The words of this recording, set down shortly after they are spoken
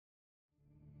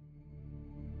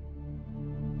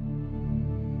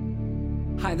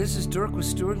Hi, this is Dirk with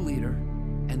Steward Leader,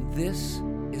 and this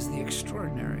is The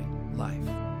Extraordinary Life.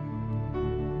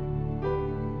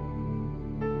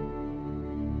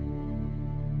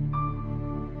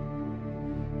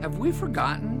 Have we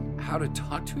forgotten how to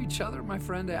talk to each other, my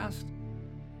friend asked?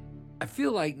 I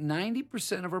feel like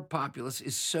 90% of our populace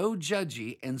is so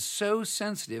judgy and so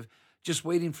sensitive, just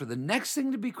waiting for the next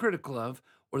thing to be critical of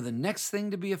or the next thing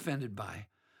to be offended by.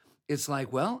 It's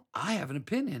like, well, I have an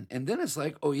opinion. And then it's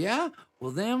like, oh yeah?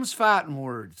 Well, them's fighting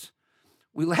words.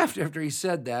 We laughed after he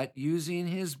said that, using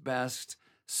his best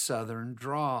Southern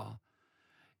drawl.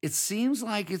 It seems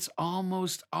like it's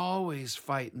almost always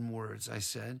fighting words, I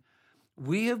said.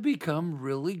 We have become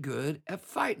really good at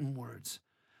fighting words.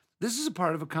 This is a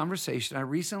part of a conversation I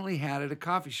recently had at a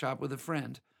coffee shop with a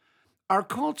friend. Our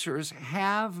cultures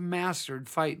have mastered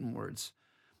fighting words.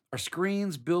 Our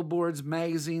screens, billboards,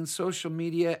 magazines, social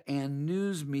media, and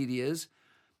news medias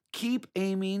keep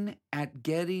aiming at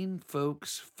getting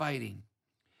folks fighting.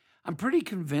 I'm pretty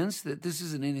convinced that this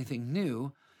isn't anything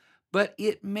new, but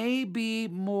it may be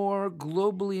more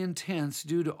globally intense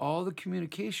due to all the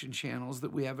communication channels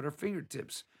that we have at our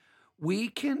fingertips. We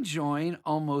can join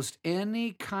almost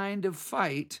any kind of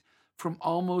fight from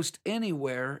almost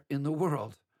anywhere in the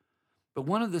world. But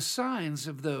one of the signs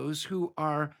of those who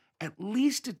are at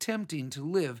least attempting to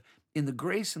live in the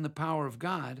grace and the power of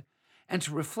God and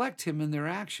to reflect Him in their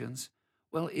actions,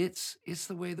 well, it's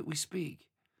the way that we speak.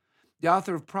 The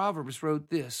author of Proverbs wrote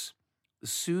this: "The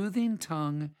soothing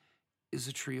tongue is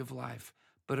a tree of life,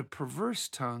 but a perverse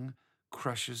tongue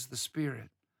crushes the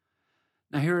spirit."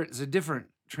 Now here is a different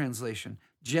translation.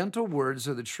 "Gentle words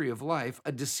are the tree of life.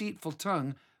 A deceitful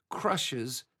tongue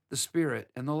crushes the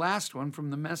spirit." And the last one from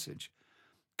the Message: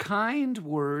 "Kind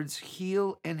words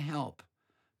heal and help,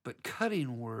 but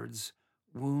cutting words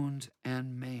wound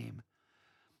and maim."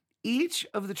 Each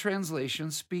of the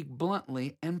translations speak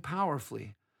bluntly and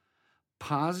powerfully.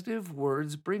 Positive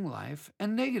words bring life,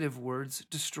 and negative words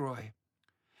destroy.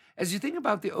 As you think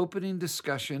about the opening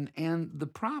discussion and the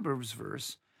Proverbs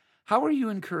verse, how are you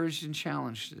encouraged and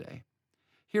challenged today?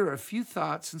 Here are a few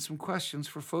thoughts and some questions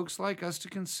for folks like us to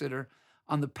consider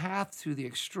on the path to the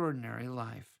extraordinary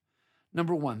life.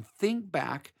 Number one, think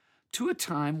back to a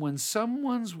time when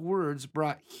someone's words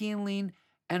brought healing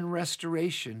and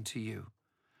restoration to you.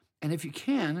 And if you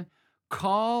can,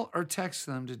 call or text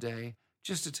them today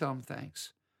just to tell them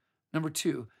thanks. Number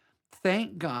two,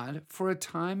 thank God for a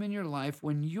time in your life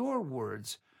when your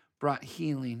words brought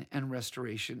healing and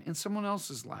restoration in someone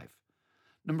else's life.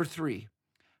 Number three,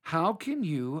 how can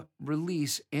you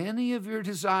release any of your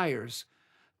desires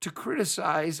to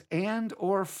criticize and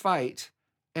or fight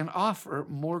and offer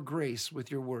more grace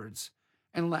with your words?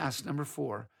 And last, number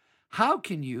four, how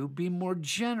can you be more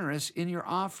generous in your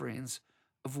offerings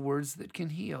of words that can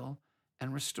heal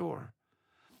and restore?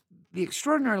 The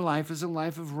extraordinary life is a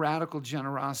life of radical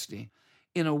generosity.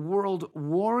 In a world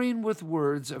warring with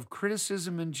words of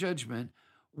criticism and judgment,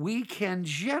 we can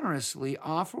generously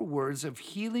offer words of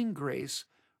healing grace,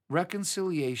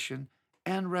 reconciliation,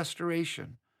 and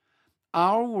restoration.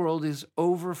 Our world is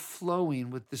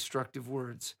overflowing with destructive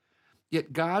words.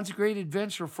 Yet God's great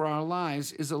adventure for our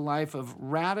lives is a life of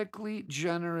radically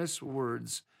generous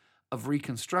words of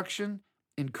reconstruction,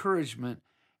 encouragement,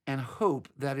 and hope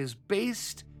that is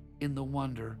based in the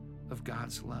wonder of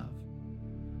God's love.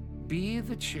 Be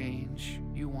the change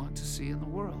you want to see in the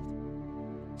world.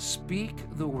 Speak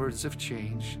the words of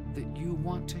change that you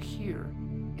want to hear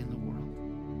in the world.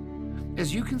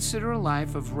 As you consider a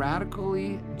life of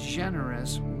radically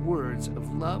generous words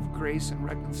of love, grace, and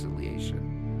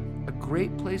reconciliation, a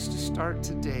great place to start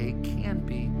today can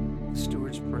be the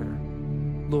Steward's Prayer.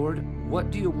 Lord, what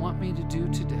do you want me to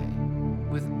do today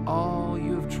with all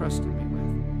you have trusted me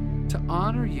with to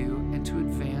honor you and to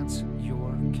advance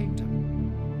your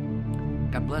kingdom?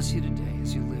 God bless you today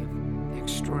as you live the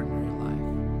extraordinary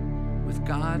life with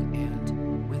God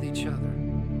and with each other.